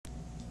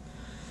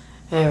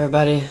Hey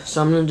everybody,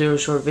 so I'm going to do a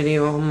short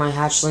video on my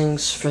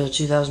hatchlings for the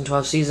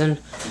 2012 season.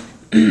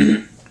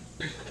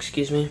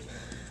 Excuse me.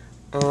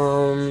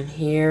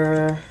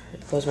 Here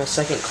was my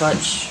second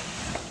clutch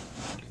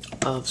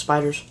of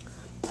spiders.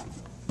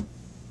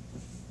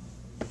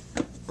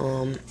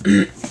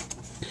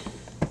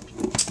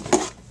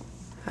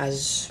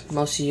 As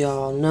most of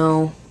y'all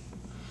know,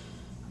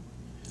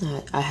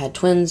 I had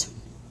twins.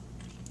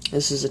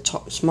 This is a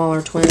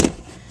smaller twin,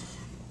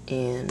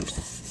 and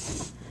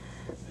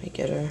let me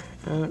get her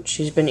out.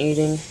 She's been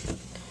eating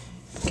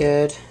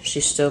good.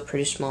 She's still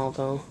pretty small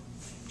though.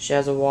 She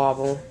has a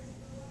wobble.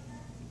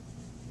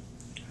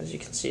 As you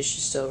can see,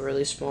 she's still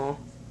really small.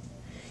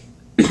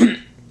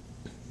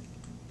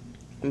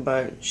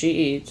 But she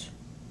eats.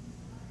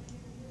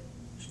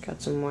 She's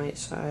got some white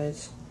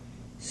sides.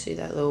 See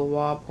that little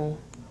wobble?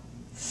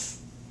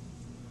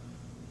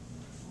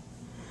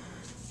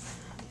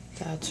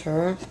 That's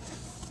her.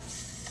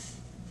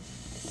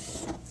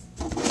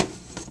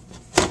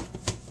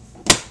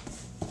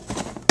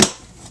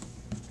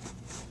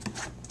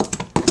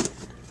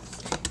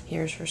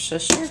 Here's her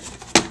sister.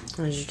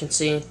 As you can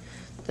see,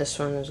 this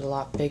one is a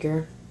lot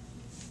bigger,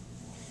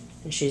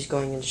 and she's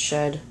going into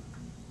shed.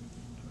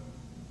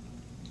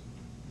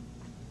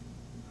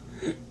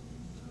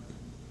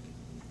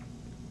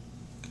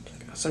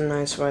 Got some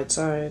nice white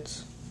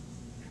sides,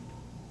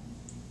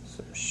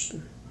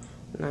 some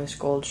nice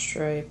gold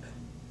stripe.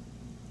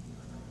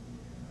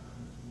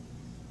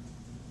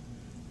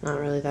 Not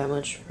really that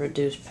much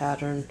reduced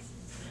pattern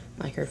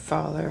like her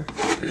father.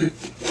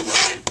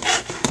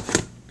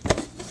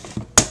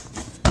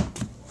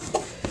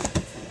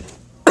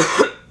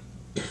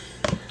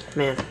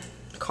 Man,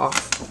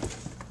 cough.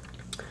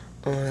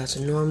 That's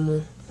a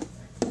normal.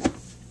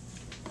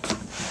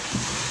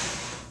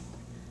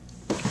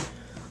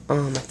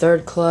 My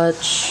third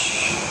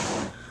clutch,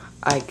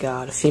 I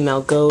got a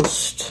female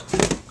ghost.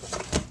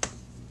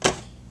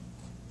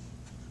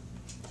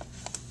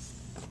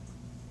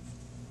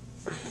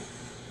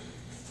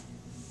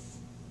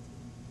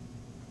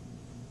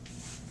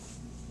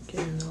 Get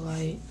in the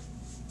light.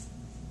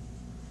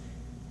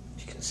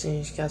 As you can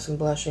see, she's got some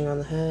blushing on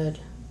the head.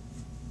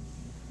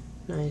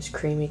 Nice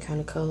creamy kind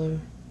of color.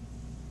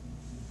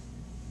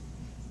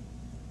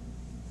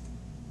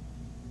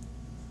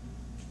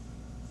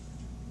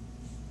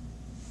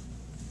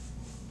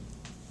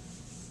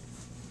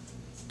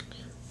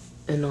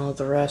 And all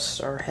the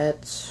rest are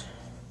hets.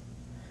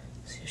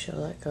 See if she'll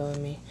let go of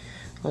me.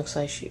 Looks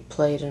like she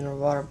played in her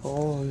water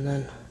bowl and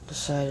then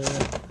decided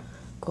to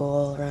go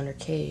all around her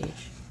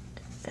cage.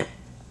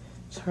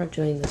 It's hard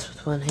doing this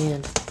with one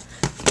hand.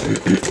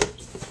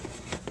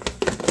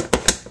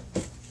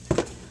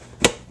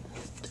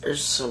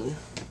 There's some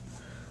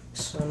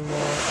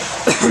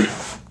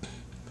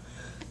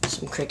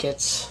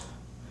crickets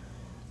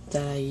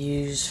that I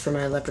use for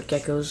my leopard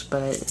geckos,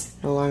 but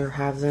no longer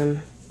have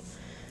them.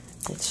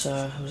 It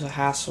was a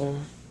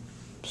hassle,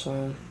 so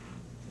I'm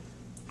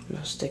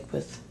gonna stick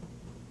with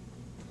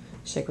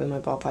my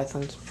ball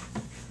pythons.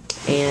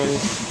 And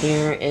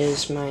here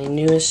is my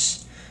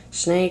newest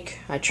snake.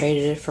 I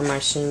traded it for my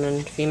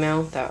cinnamon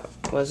female that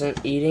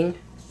wasn't eating.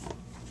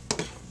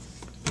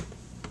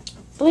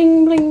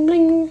 Bling, bling,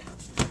 bling.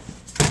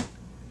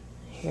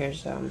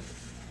 Here's a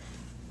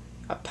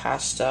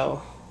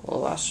pastel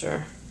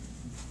lesser.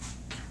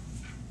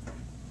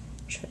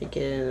 Try to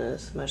get in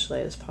as much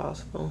light as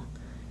possible.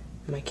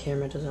 My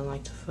camera doesn't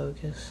like to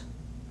focus.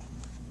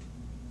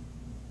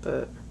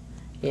 But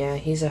yeah,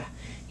 he's a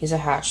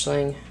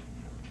hatchling.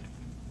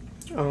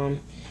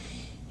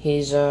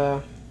 He's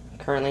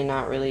currently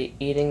not really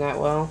eating that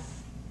well,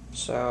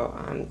 so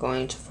I'm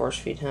going to force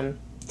feed him.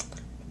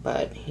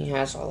 But he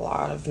has a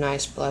lot of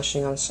nice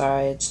blushing on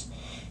sides,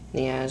 and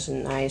he has a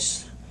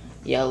nice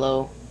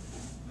yellow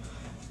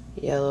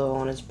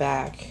on his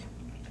back.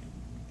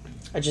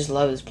 I just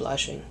love his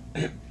blushing.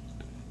 It's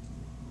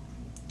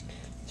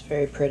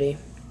very pretty.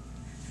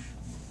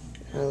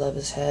 And I love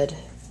his head.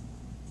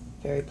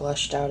 Very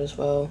blushed out as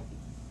well.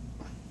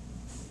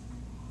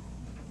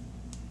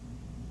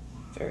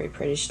 Very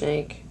pretty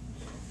snake.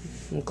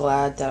 I'm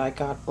glad that I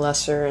got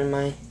lesser in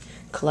my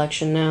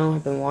collection now.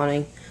 I've been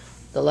wanting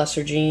the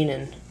lesser gene,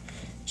 and it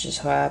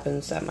just so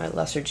happens that my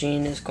lesser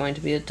gene is going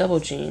to be a double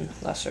gene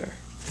lesser.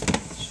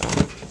 So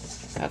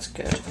that's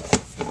good.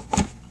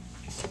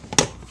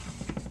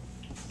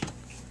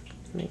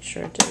 Make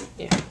sure it didn't,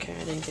 yeah, okay,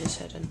 I didn't get his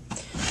head in.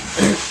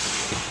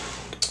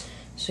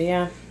 So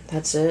yeah,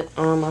 that's it.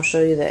 I'll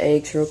show you the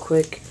eggs real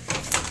quick.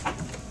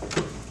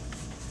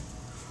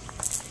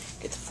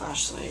 Get the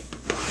flashlight.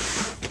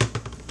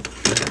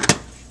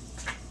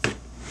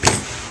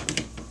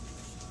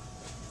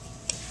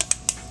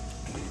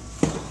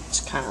 It's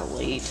kind of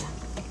late.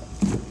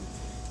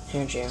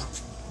 Here, Joe,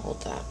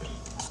 hold that.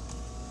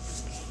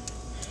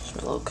 It's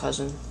my little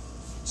cousin.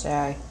 Say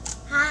hi.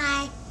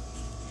 Hi.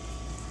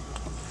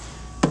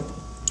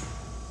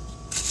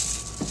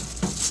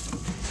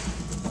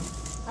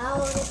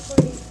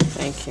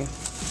 Thank you.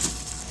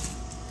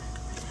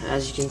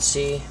 As you can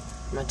see,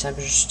 my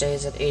temperature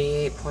stays at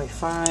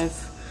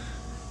 88.5.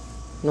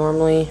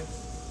 normally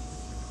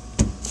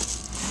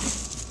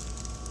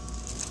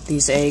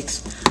these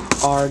eggs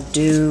are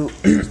due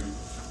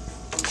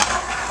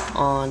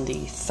on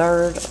the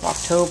 3rd of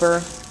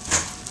October.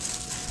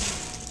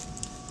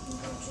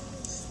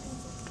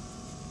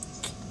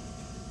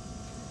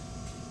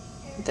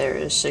 There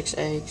is 6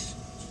 eggs,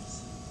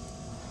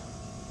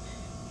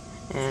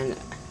 and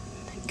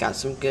got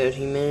some good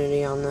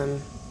humidity on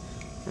them,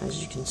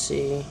 as you can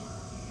see.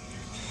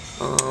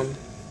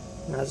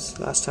 As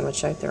last time I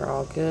checked, they're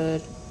all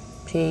good.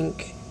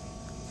 Pink,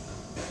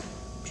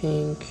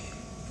 pink,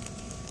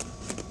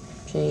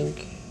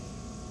 pink,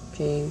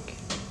 pink,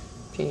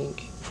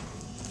 pink,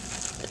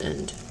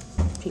 and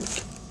pink.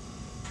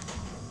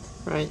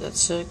 Right, that's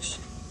 6.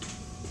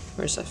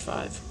 Where's that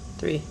 5?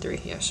 3,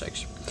 yeah,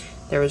 6.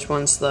 There was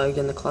 1 slug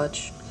in the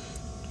clutch.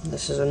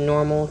 This is a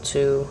normal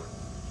to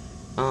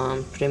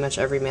pretty much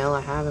every male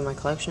I have in my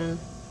collection.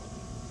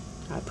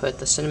 I put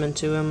the cinnamon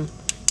to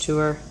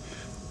her.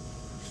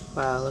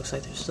 Wow, it looks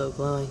like they're still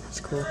glowing. That's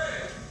cool.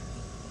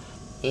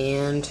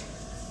 And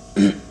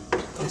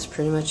that's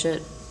pretty much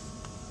it.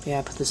 Yeah,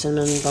 I put the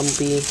cinnamon,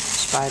 bumblebee,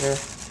 spider,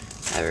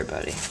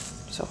 everybody.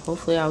 So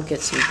hopefully I'll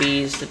get some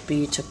bees. The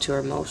bee took to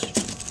her most.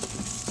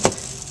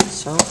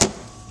 So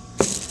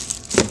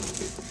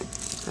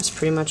that's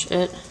pretty much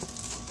it.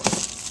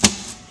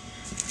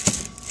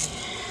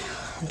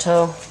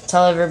 Tell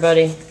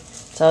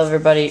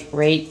everybody,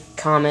 rate,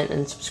 comment,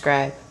 and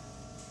subscribe.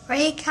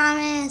 Rate,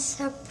 comment, and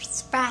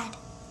subscribe.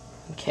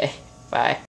 Okay, bye.